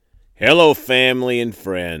Hello, family and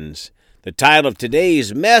friends. The title of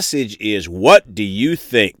today's message is, What Do You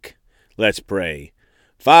Think? Let's pray.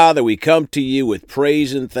 Father, we come to you with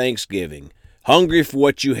praise and thanksgiving, hungry for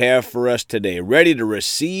what you have for us today, ready to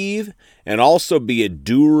receive and also be a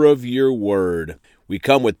doer of your word. We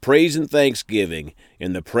come with praise and thanksgiving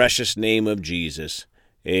in the precious name of Jesus.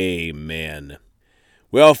 Amen.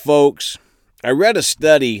 Well, folks, I read a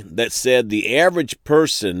study that said the average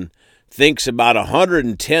person thinks about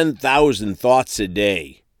 110,000 thoughts a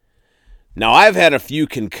day. Now, I've had a few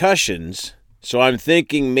concussions, so I'm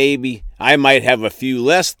thinking maybe I might have a few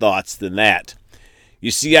less thoughts than that.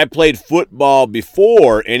 You see, I played football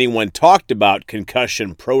before anyone talked about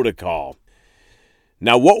concussion protocol.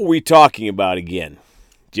 Now, what were we talking about again?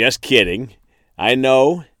 Just kidding. I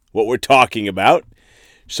know what we're talking about.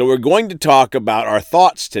 So we're going to talk about our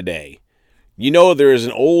thoughts today. You know, there is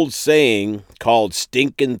an old saying called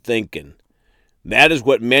stinkin' thinking. That is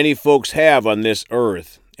what many folks have on this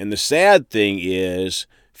earth. And the sad thing is,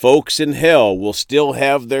 folks in hell will still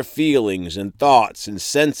have their feelings and thoughts and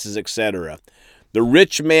senses, etc. The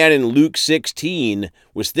rich man in Luke 16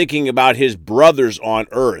 was thinking about his brothers on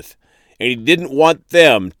earth, and he didn't want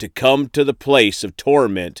them to come to the place of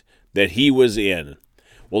torment that he was in.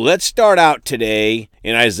 Well, let's start out today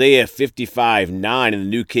in Isaiah 55:9 in the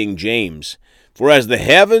New King James. For as the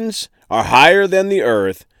heavens are higher than the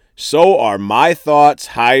earth, so are my thoughts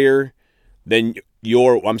higher than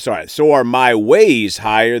so are my ways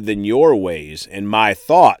higher than your ways, and my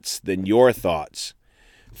thoughts than your thoughts.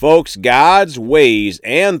 Folks, God's ways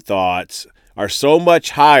and thoughts are so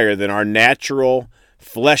much higher than our natural,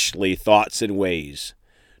 fleshly thoughts and ways.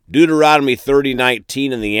 Deuteronomy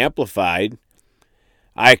 30:19 in the Amplified,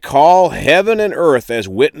 I call heaven and earth as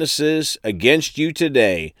witnesses against you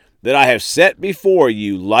today, that I have set before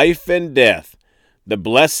you life and death, the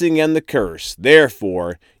blessing and the curse.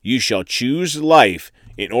 Therefore, you shall choose life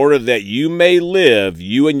in order that you may live,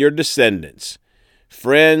 you and your descendants.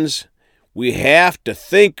 Friends, we have to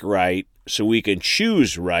think right so we can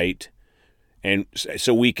choose right, and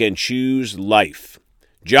so we can choose life.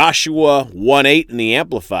 Joshua 1:8 in the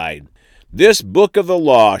Amplified. This book of the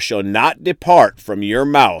law shall not depart from your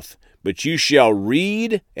mouth, but you shall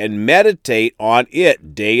read and meditate on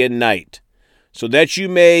it day and night, so that you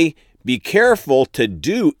may be careful to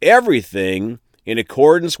do everything in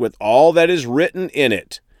accordance with all that is written in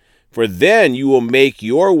it. For then you will make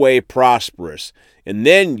your way prosperous, and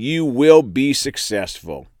then you will be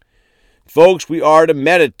successful. Folks, we are to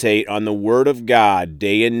meditate on the Word of God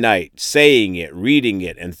day and night, saying it, reading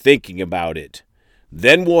it, and thinking about it.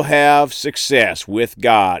 Then we'll have success with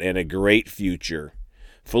God and a great future.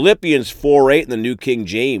 Philippians 4:8 in the New King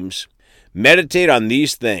James, meditate on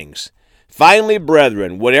these things. Finally,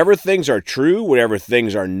 brethren, whatever things are true, whatever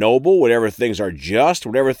things are noble, whatever things are just,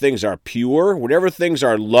 whatever things are pure, whatever things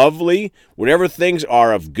are lovely, whatever things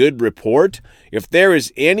are of good report, if there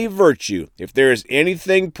is any virtue, if there is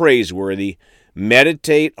anything praiseworthy,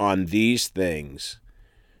 meditate on these things.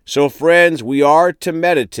 So, friends, we are to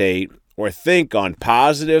meditate or think on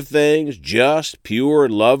positive things, just, pure,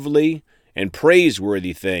 lovely, and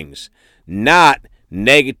praiseworthy things, not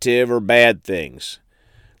negative or bad things.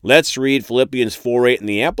 Let's read Philippians 4:8 in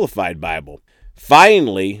the Amplified Bible.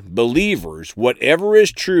 Finally, believers, whatever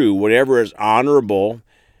is true, whatever is honorable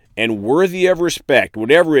and worthy of respect,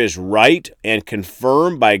 whatever is right and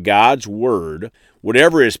confirmed by God's word,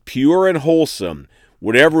 whatever is pure and wholesome,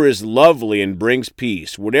 whatever is lovely and brings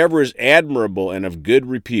peace, whatever is admirable and of good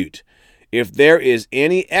repute, if there is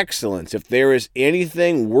any excellence, if there is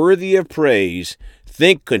anything worthy of praise,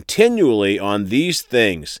 think continually on these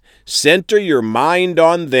things. Center your mind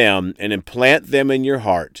on them and implant them in your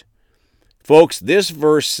heart. Folks, this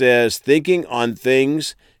verse says thinking on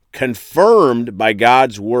things confirmed by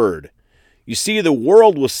God's word. You see, the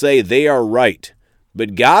world will say they are right,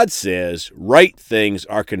 but God says right things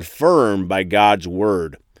are confirmed by God's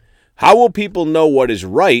word. How will people know what is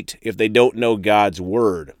right if they don't know God's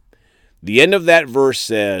word? The end of that verse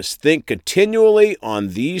says, think continually on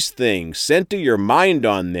these things, center your mind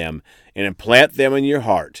on them, and implant them in your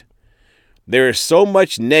heart. There is so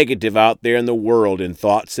much negative out there in the world in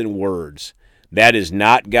thoughts and words. That is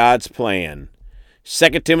not God's plan.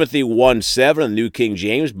 2 Timothy 1:7 in the New King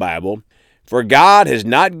James Bible, for God has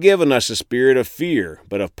not given us a spirit of fear,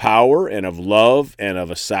 but of power and of love and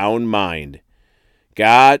of a sound mind.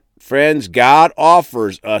 God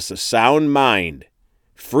offers us a sound mind.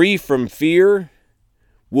 Free from fear,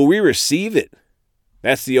 will we receive it?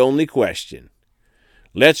 That's the only question.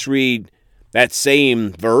 Let's read that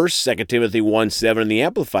same verse, 2 Timothy 1:7 in the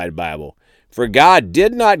Amplified Bible. For God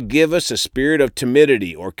did not give us a spirit of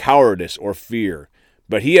timidity or cowardice or fear,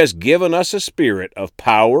 But he has given us a spirit of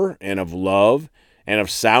power and of love and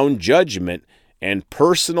of sound judgment and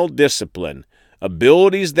personal discipline,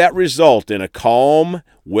 abilities that result in a calm,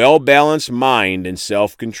 well-balanced mind and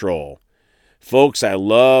self-control. Folks, I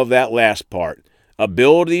love that last part.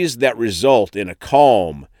 Abilities that result in a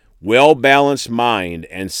calm, well-balanced mind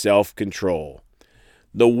and self-control.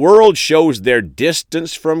 The world shows their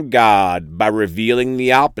distance from God by revealing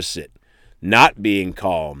the opposite, not being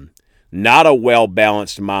calm, not a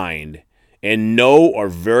well-balanced mind, and no or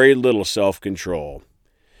very little self-control.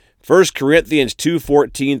 1 Corinthians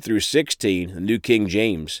 2:14 through 16, the New King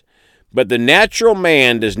James. But the natural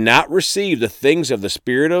man does not receive the things of the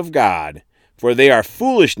Spirit of God, for they are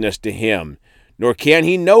foolishness to him, nor can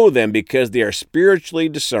he know them because they are spiritually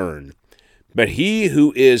discerned. But he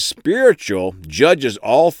who is spiritual judges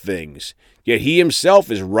all things, yet he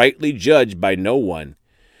himself is rightly judged by no one.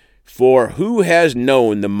 For who has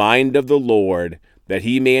known the mind of the Lord, that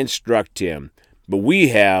he may instruct him? But we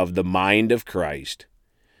have the mind of Christ.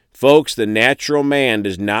 Folks, the natural man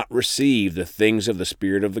does not receive the things of the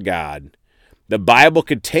Spirit of God. The Bible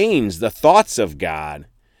contains the thoughts of God,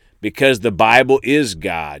 because the Bible is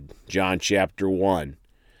God. John chapter 1.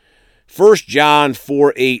 1 John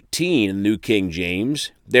 4:18, New King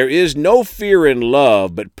James. There is no fear in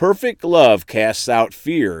love, but perfect love casts out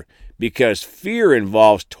fear, because fear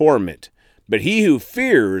involves torment. But he who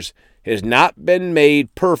fears has not been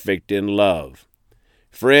made perfect in love.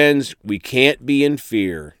 Friends, we can't be in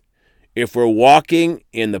fear. If we're walking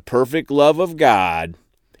in the perfect love of God,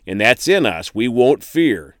 and that's in us, we won't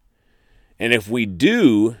fear. And if we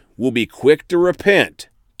do, we'll be quick to repent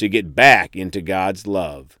to get back into God's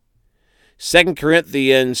love. 2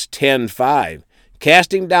 Corinthians 10:5,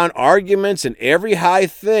 casting down arguments and every high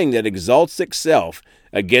thing that exalts itself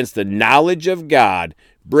against the knowledge of God,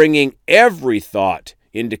 bringing every thought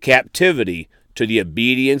into captivity to the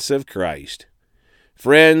obedience of Christ.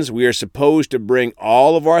 Friends, we are supposed to bring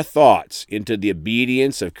all of our thoughts into the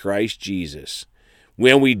obedience of Christ Jesus.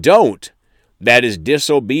 When we don't, that is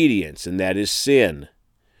disobedience and that is sin.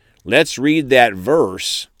 Let's read that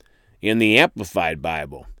verse in the Amplified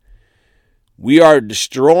Bible. We are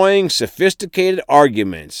destroying sophisticated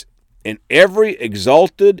arguments and every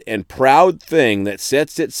exalted and proud thing that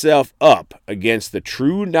sets itself up against the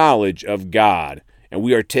true knowledge of God, and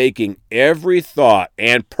we are taking every thought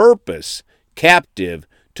and purpose captive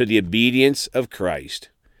to the obedience of Christ.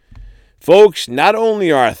 Folks, not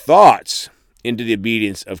only our thoughts into the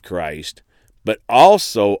obedience of Christ, but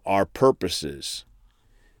also our purposes.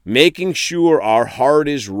 Making sure our heart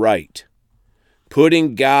is right,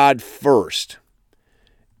 putting God first,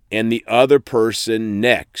 and the other person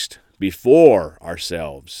next, before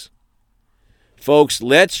ourselves. Folks,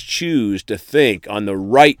 let's choose to think on the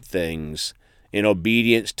right things in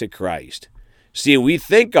obedience to Christ. See, if we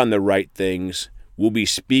think on the right things, we'll be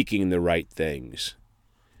speaking the right things.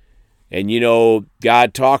 And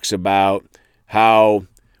God talks about how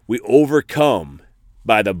we overcome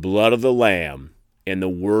by the blood of the Lamb and the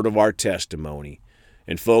word of our testimony.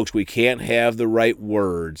 And folks, we can't have the right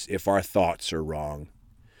words if our thoughts are wrong.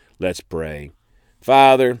 Let's pray.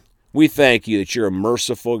 Father, we thank you that you're a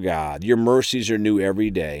merciful God. Your mercies are new every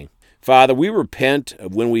day. Father, we repent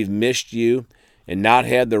of when we've missed you and not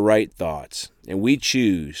had the right thoughts. And we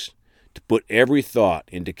choose to put every thought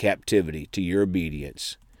into captivity to your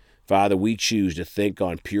obedience. Father, we choose to think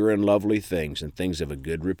on pure and lovely things and things of a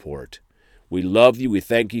good report. We love you. We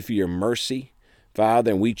thank you for your mercy,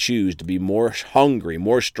 Father, and we choose to be more hungry,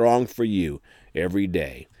 more strong for you every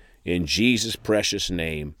day. In Jesus' precious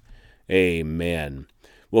name, amen.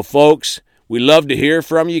 Well, folks, we love to hear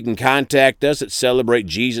from you. You can contact us at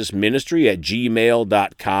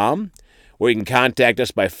celebratejesusministry@gmail.com, or you can contact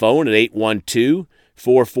us by phone at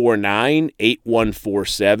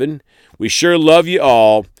 812-449-8147. We sure love you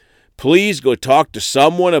all. Please go talk to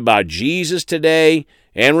someone about Jesus today,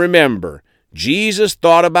 and remember, Jesus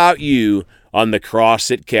thought about you on the cross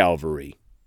at Calvary.